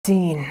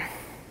Scene.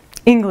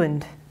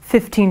 England,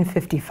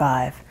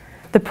 1555.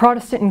 The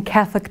Protestant and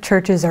Catholic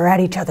churches are at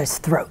each other's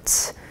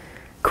throats.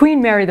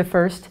 Queen Mary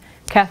I,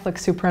 Catholic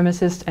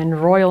supremacist and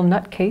royal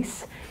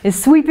nutcase,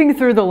 is sweeping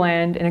through the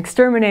land and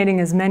exterminating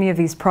as many of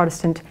these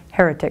Protestant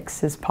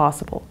heretics as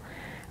possible,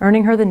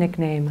 earning her the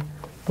nickname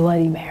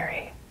Bloody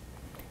Mary.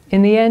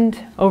 In the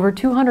end, over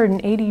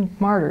 280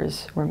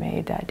 martyrs were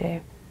made that day.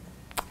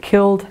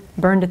 Killed,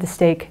 burned at the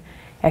stake,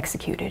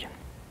 executed.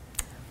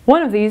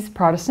 One of these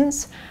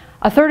Protestants,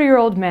 a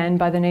 30-year-old man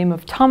by the name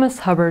of Thomas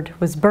Hubbard,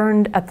 was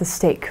burned at the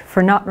stake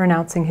for not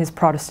renouncing his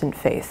Protestant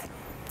faith.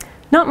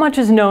 Not much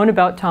is known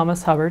about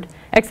Thomas Hubbard,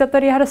 except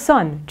that he had a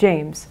son,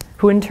 James,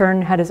 who in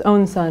turn had his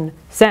own son,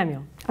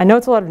 Samuel. I know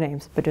it's a lot of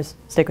names, but just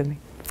stick with me.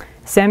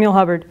 Samuel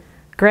Hubbard,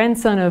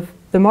 grandson of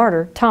the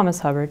martyr Thomas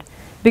Hubbard,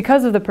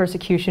 because of the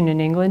persecution in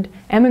England,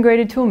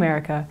 emigrated to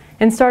America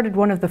and started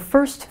one of the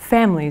first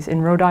families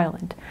in Rhode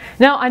Island.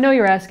 Now, I know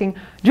you're asking,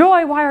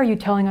 Joy, why are you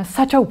telling us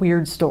such a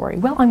weird story?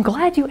 Well, I'm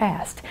glad you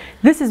asked.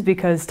 This is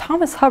because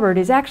Thomas Hubbard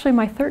is actually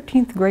my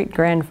 13th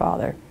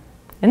great-grandfather.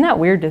 Isn't that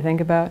weird to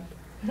think about?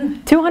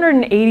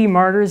 280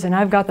 martyrs, and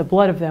I've got the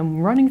blood of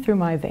them running through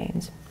my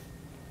veins.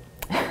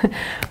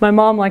 My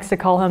mom likes to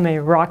call him a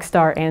rock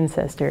star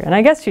ancestor, and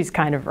I guess she's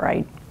kind of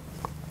right.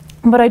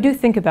 But I do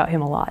think about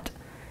him a lot.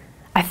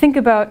 I think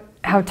about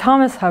how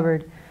Thomas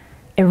Hubbard,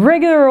 a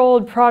regular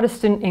old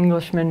Protestant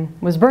Englishman,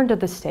 was burned at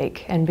the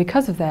stake, and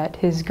because of that,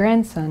 his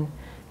grandson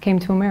came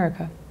to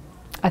America.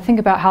 I think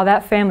about how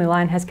that family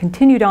line has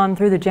continued on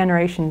through the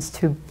generations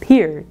to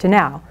here, to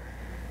now,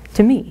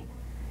 to me.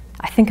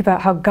 I think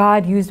about how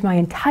God used my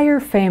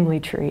entire family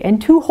tree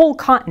and 2 whole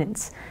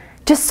continents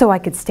just so I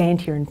could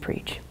stand here and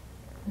preach.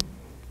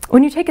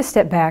 When you take a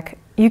step back,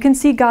 you can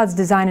see God's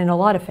design in a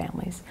lot of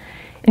families.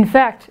 In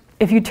fact,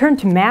 if you turn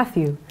to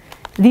Matthew,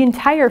 the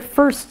entire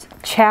first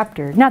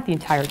chapter, not the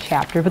entire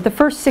chapter, but the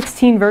first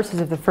 16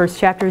 verses of the first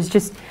chapter is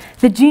just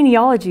the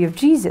genealogy of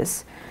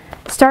Jesus,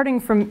 starting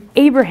from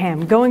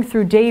Abraham, going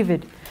through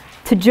David,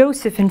 to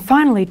Joseph, and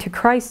finally to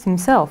Christ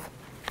himself.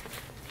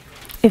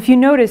 If you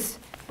notice,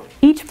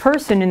 each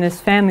person in this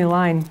family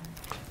line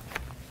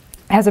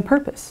has a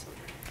purpose.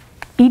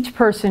 Each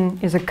person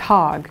is a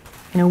cog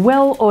in a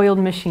well-oiled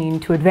machine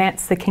to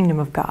advance the kingdom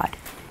of God.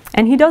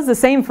 And he does the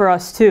same for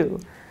us too.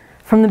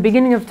 From the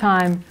beginning of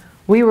time,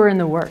 we were in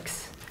the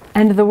works,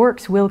 and the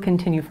works will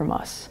continue from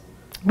us.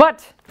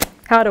 But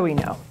how do we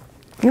know?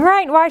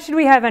 Right, why should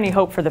we have any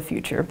hope for the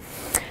future?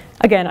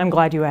 Again, I'm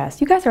glad you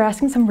asked. You guys are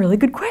asking some really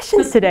good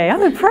questions today.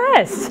 I'm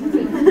impressed.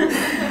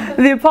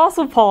 The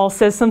Apostle Paul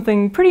says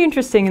something pretty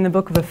interesting in the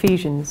book of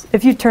Ephesians.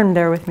 If you turn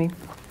there with me.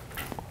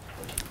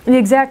 The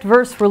exact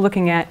verse we're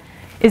looking at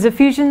is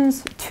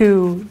Ephesians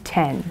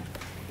 2:10.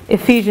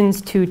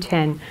 Ephesians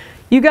 2:10.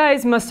 You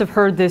guys must have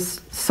heard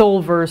this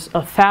soul verse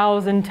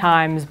 1,000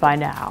 times by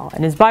now.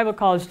 And as Bible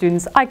college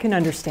students, I can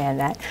understand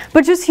that.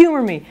 But just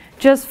humor me,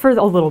 just for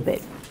a little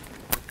bit.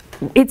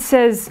 It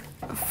says,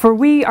 "For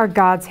we are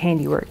God's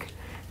handiwork,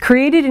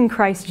 created in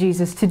Christ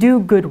Jesus to do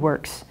good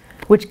works,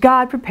 which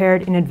God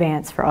prepared in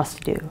advance for us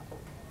to do."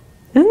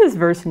 Isn't this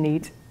verse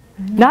neat?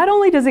 Not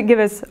only does it give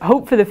us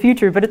hope for the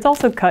future, but it's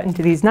also cut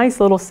into these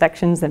nice little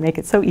sections that make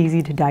it so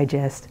easy to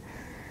digest.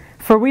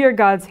 For we are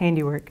God's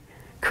handiwork,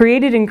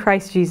 created in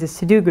Christ Jesus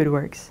to do good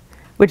works,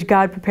 which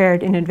God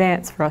prepared in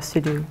advance for us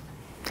to do.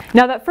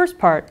 Now that first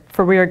part,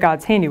 for we are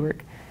God's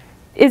handiwork,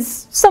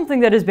 is something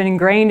that has been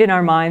ingrained in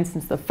our minds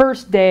since the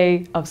first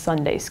day of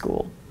Sunday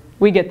school.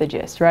 We get the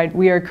gist, right?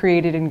 We are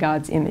created in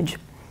God's image.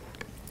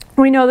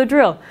 We know the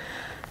drill.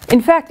 In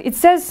fact, it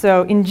says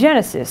so in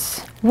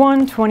Genesis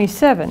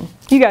 1:27.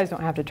 You guys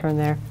don't have to turn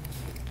there.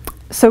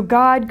 So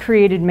God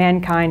created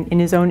mankind in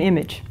his own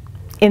image.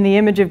 In the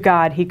image of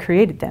God, he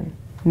created them.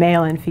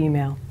 Male and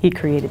female, he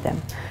created them.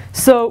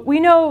 So we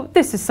know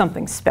this is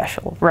something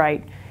special,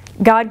 right?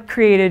 God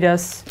created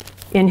us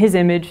in his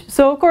image,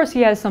 so of course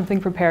he has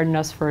something prepared in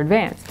us for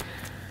advance.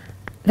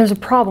 There's a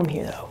problem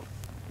here though.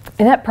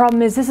 And that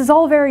problem is this is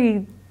all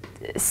very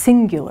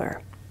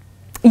singular.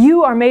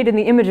 You are made in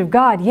the image of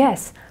God,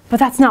 yes, but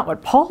that's not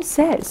what Paul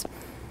says.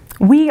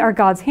 We are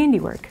God's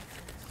handiwork.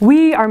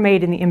 We are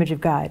made in the image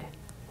of God.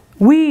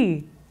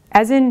 We,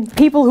 as in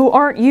people who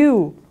aren't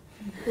you,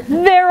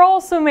 they're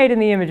also made in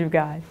the image of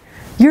God.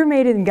 You're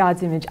made in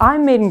God's image.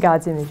 I'm made in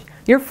God's image.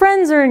 Your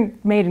friends are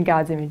made in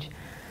God's image.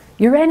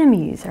 Your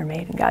enemies are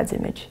made in God's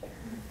image.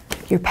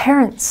 Your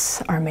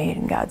parents are made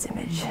in God's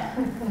image.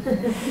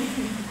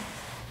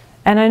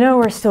 And I know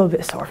we're still a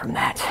bit sore from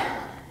that.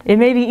 It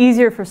may be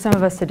easier for some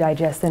of us to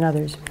digest than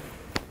others.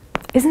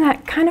 Isn't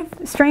that kind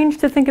of strange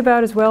to think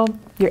about as well?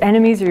 Your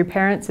enemies or your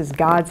parents as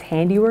God's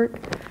handiwork?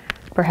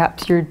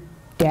 Perhaps your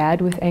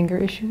dad with anger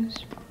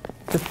issues?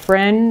 The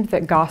friend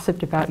that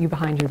gossiped about you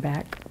behind your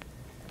back.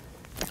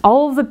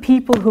 All of the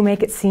people who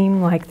make it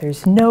seem like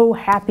there's no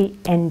happy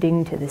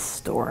ending to this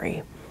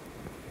story.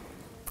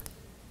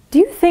 Do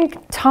you think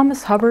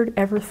Thomas Hubbard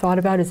ever thought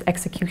about his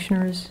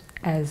executioners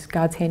as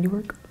God's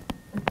handiwork?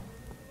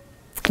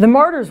 The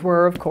martyrs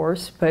were, of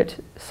course, but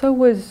so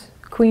was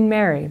Queen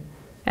Mary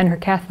and her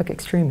Catholic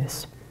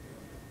extremists.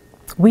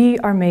 We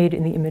are made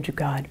in the image of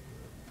God.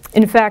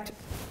 In fact,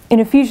 in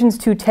Ephesians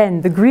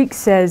 2:10, the Greek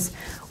says,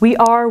 we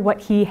are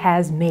what He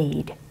has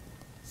made.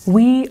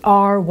 We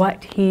are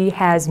what He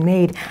has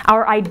made.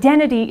 Our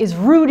identity is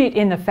rooted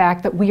in the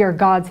fact that we are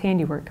God's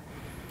handiwork.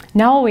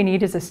 Now all we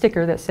need is a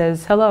sticker that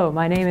says, hello,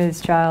 my name is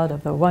child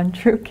of the one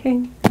true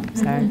King.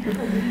 Sorry.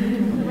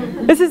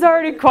 This is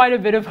already quite a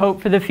bit of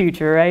hope for the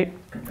future, right?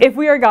 If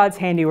we are God's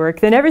handiwork,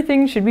 then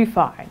everything should be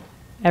fine.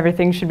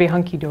 Everything should be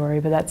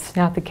hunky-dory, but that's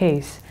not the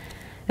case.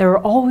 There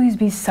will always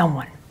be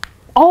someone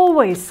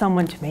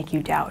to make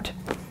you doubt.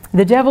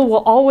 The devil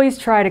will always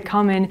try to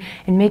come in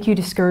and make you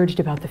discouraged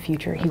about the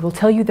future. He will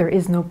tell you there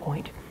is no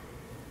point.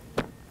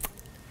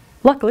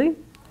 Luckily,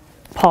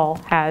 Paul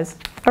has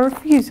a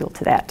refusal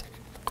to that.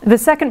 The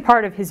second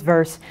part of his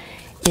verse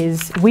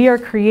is, we are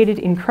created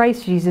in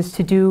Christ Jesus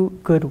to do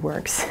good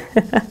works.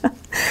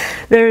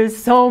 There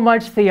is so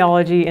much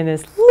theology in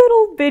this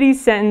little bitty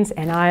sentence,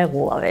 and I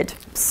love it.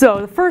 So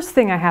the first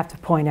thing I have to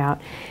point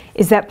out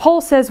is that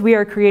Paul says we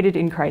are created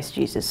in Christ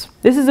Jesus.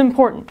 This is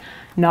important.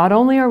 Not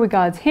only are we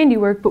God's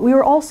handiwork, but we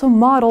are also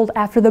modeled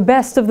after the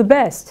best of the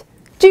best.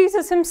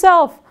 Jesus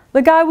himself,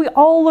 the guy we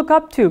all look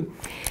up to.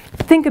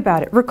 Think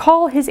about it.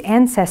 Recall his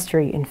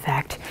ancestry, in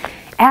fact.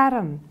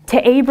 Adam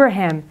to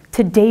Abraham,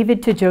 to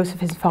David, to Joseph,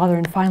 his father,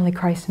 and finally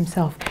Christ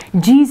himself.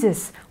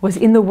 Jesus was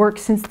in the work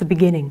since the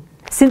beginning,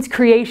 since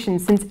creation,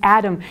 since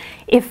Adam.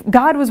 If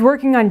God was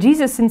working on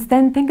Jesus since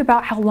then, think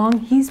about how long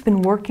He's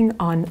been working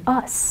on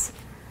us.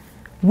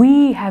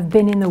 We have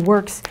been in the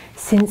works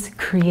since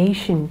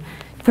creation,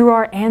 through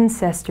our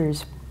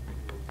ancestors.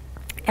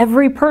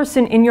 Every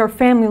person in your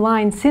family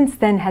line since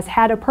then has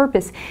had a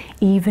purpose,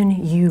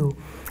 even you.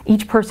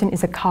 Each person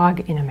is a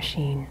cog in a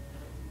machine.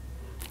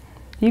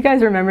 You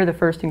guys remember the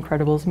first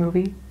Incredibles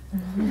movie?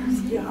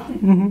 Yeah.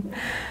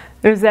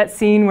 There's that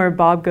scene where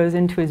Bob goes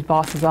into his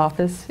boss's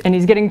office and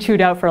he's getting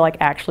chewed out for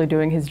actually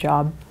doing his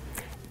job.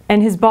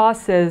 And his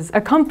boss says, a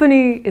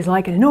company is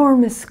like an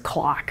enormous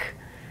clock.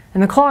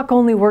 And the clock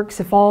only works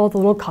if all the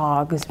little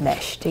cogs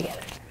mesh together.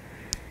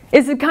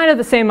 It's kind of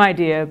the same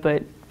idea,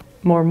 but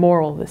more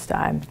moral this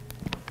time.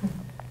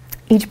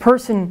 Each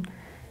person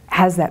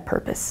has that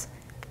purpose.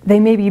 They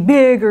may be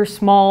big or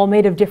small,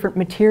 made of different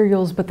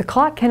materials, but the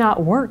clock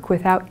cannot work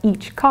without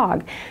each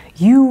cog,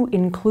 you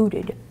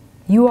included.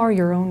 You are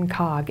your own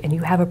cog, and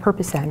you have a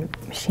purpose and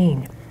a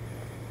machine.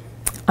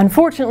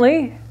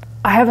 Unfortunately,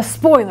 I have a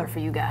spoiler for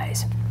you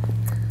guys.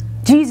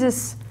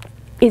 Jesus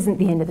isn't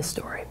the end of the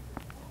story.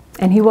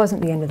 And He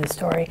wasn't the end of the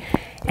story.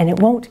 And it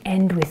won't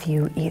end with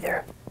you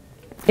either.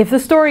 If the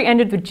story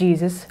ended with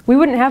Jesus, we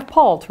wouldn't have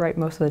Paul to write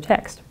most of the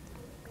text.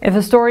 If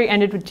the story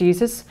ended with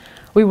Jesus,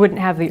 we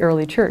wouldn't have the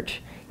early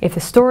church. If the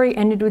story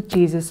ended with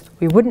Jesus,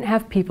 we wouldn't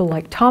have people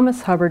like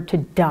Thomas Hubbard to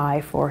die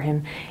for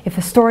Him. If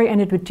the story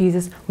ended with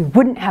Jesus, we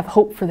wouldn't have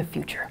hope for the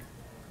future.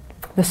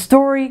 The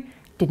story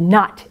did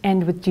not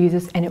end with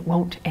Jesus, and it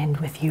won't end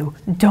with you.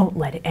 Don't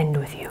let it end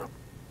with you.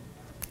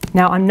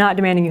 Now, I'm not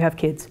demanding you have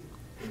kids.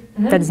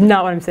 That is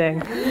not what I'm saying.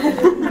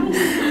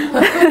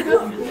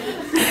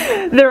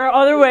 There are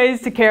other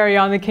ways to carry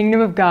on the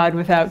kingdom of God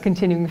without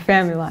continuing the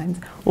family lines.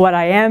 What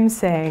I am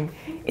saying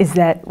is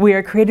that we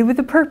are created with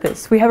a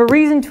purpose. We have a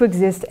reason to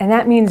exist, and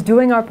that means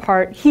doing our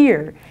part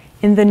here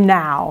in the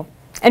now.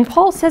 And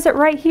Paul says it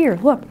right here.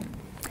 Look,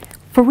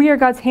 for we are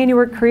God's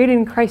handiwork, created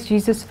in Christ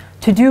Jesus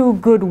to do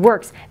good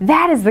works.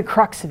 That is the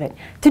crux of it.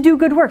 To do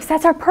good works.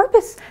 That's our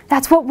purpose.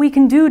 That's what we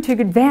can do to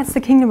advance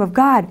the kingdom of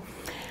God.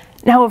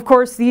 Now, of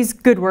course, these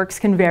good works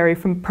can vary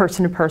from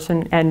person to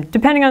person and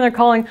depending on their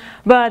calling,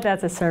 but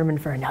that's a sermon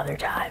for another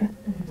time.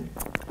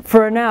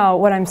 For now,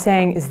 what I'm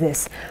saying is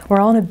this.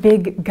 We're all in a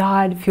big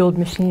God-fueled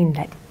machine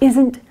that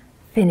isn't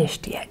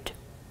finished yet.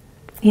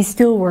 He's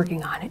still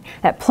working on it.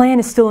 That plan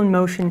is still in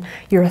motion.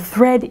 You're a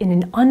thread in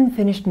an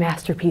unfinished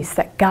masterpiece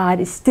that God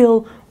is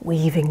still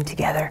weaving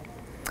together.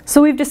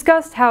 So we've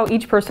discussed how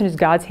each person is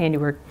God's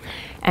handiwork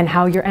and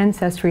how your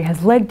ancestry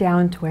has led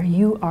down to where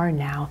you are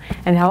now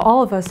and how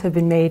all of us have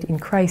been made in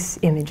Christ's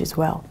image as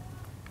well.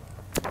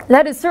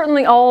 That is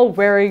certainly all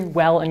very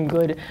well and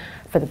good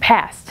for the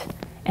past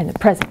and the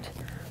present.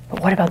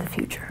 But what about the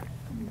future?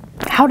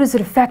 How does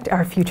it affect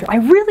our future? I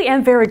really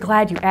am very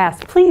glad you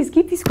asked. Please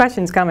keep these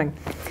questions coming.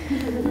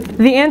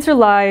 The answer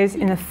lies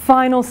in the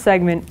final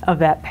segment of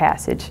that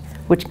passage,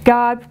 which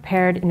God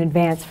prepared in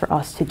advance for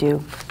us to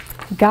do.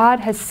 God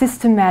has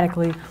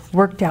systematically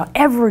worked out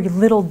every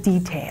little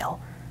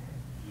detail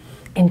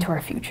into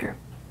our future.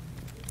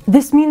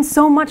 This means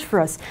so much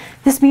for us.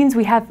 This means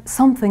we have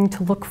something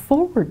to look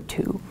forward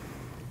to.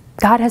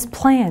 God has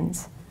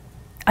plans.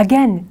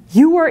 Again,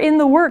 you are in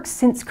the works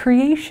since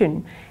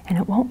creation, and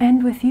it won't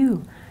end with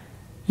you.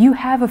 You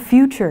have a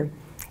future,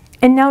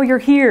 and now you're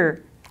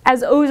here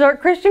as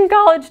Ozark Christian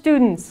College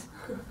students.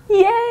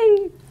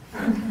 Yay!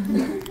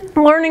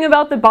 Learning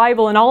about the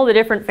Bible and all the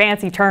different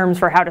fancy terms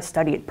for how to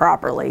study it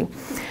properly.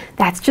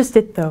 That's just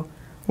it, though.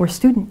 We're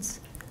students.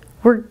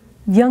 We're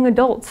young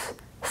adults,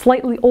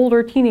 slightly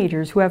older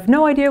teenagers who have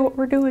no idea what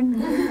we're doing.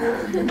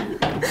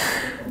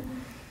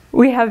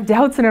 We have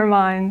doubts in our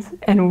minds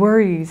and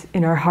worries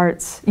in our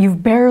hearts.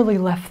 You've barely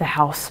left the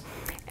house,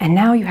 and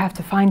now you have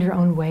to find your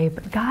own way,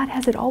 but God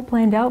has it all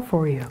planned out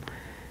for you.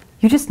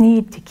 You just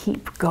need to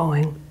keep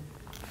going.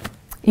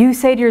 You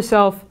say to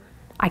yourself,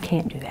 I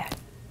can't do that.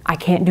 I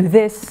can't do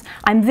this,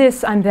 I'm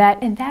that,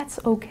 and that's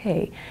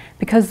okay,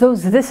 because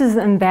those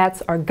thises and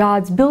that's are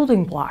God's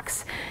building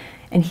blocks,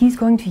 and He's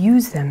going to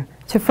use them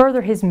to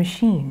further His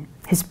machine,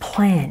 His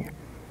plan.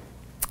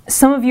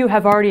 Some of you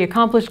have already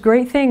accomplished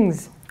great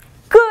things.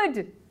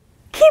 Good!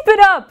 Keep it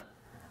up!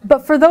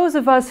 But for those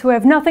of us who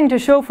have nothing to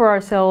show for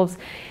ourselves,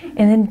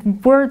 and in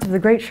the words of the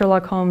great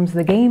Sherlock Holmes,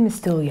 the game is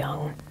still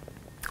young.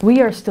 We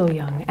are still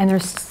young, and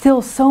there's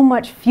still so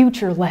much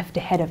future left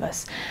ahead of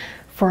us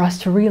for us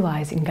to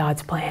realize in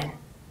God's plan.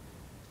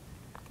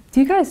 Do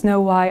you guys know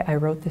why I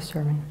wrote this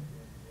sermon?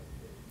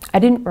 I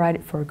didn't write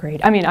it for a grade.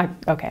 I mean, I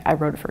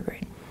wrote it for a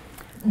grade.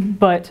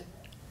 But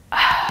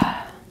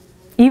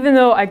even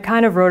though I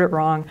kind of wrote it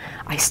wrong,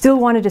 I still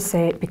wanted to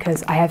say it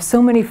because I have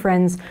so many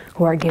friends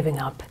who are giving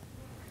up.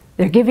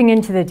 They're giving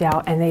into the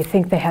doubt and they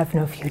think they have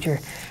no future.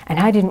 And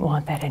I didn't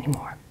want that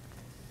anymore.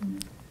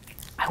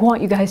 I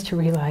want you guys to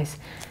realize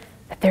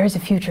that there is a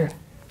future.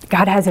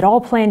 God has it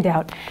all planned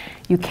out.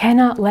 You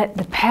cannot let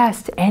the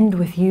past end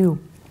with you.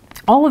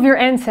 All of your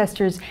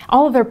ancestors,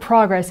 all of their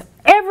progress,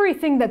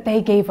 everything that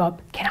they gave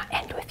up cannot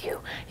end with you.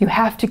 You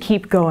have to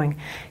keep going.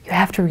 You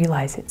have to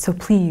realize it. So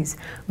please,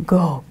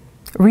 go.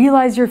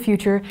 Realize your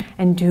future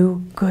and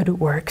do good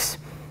works,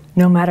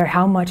 no matter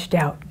how much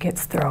doubt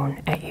gets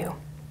thrown at you.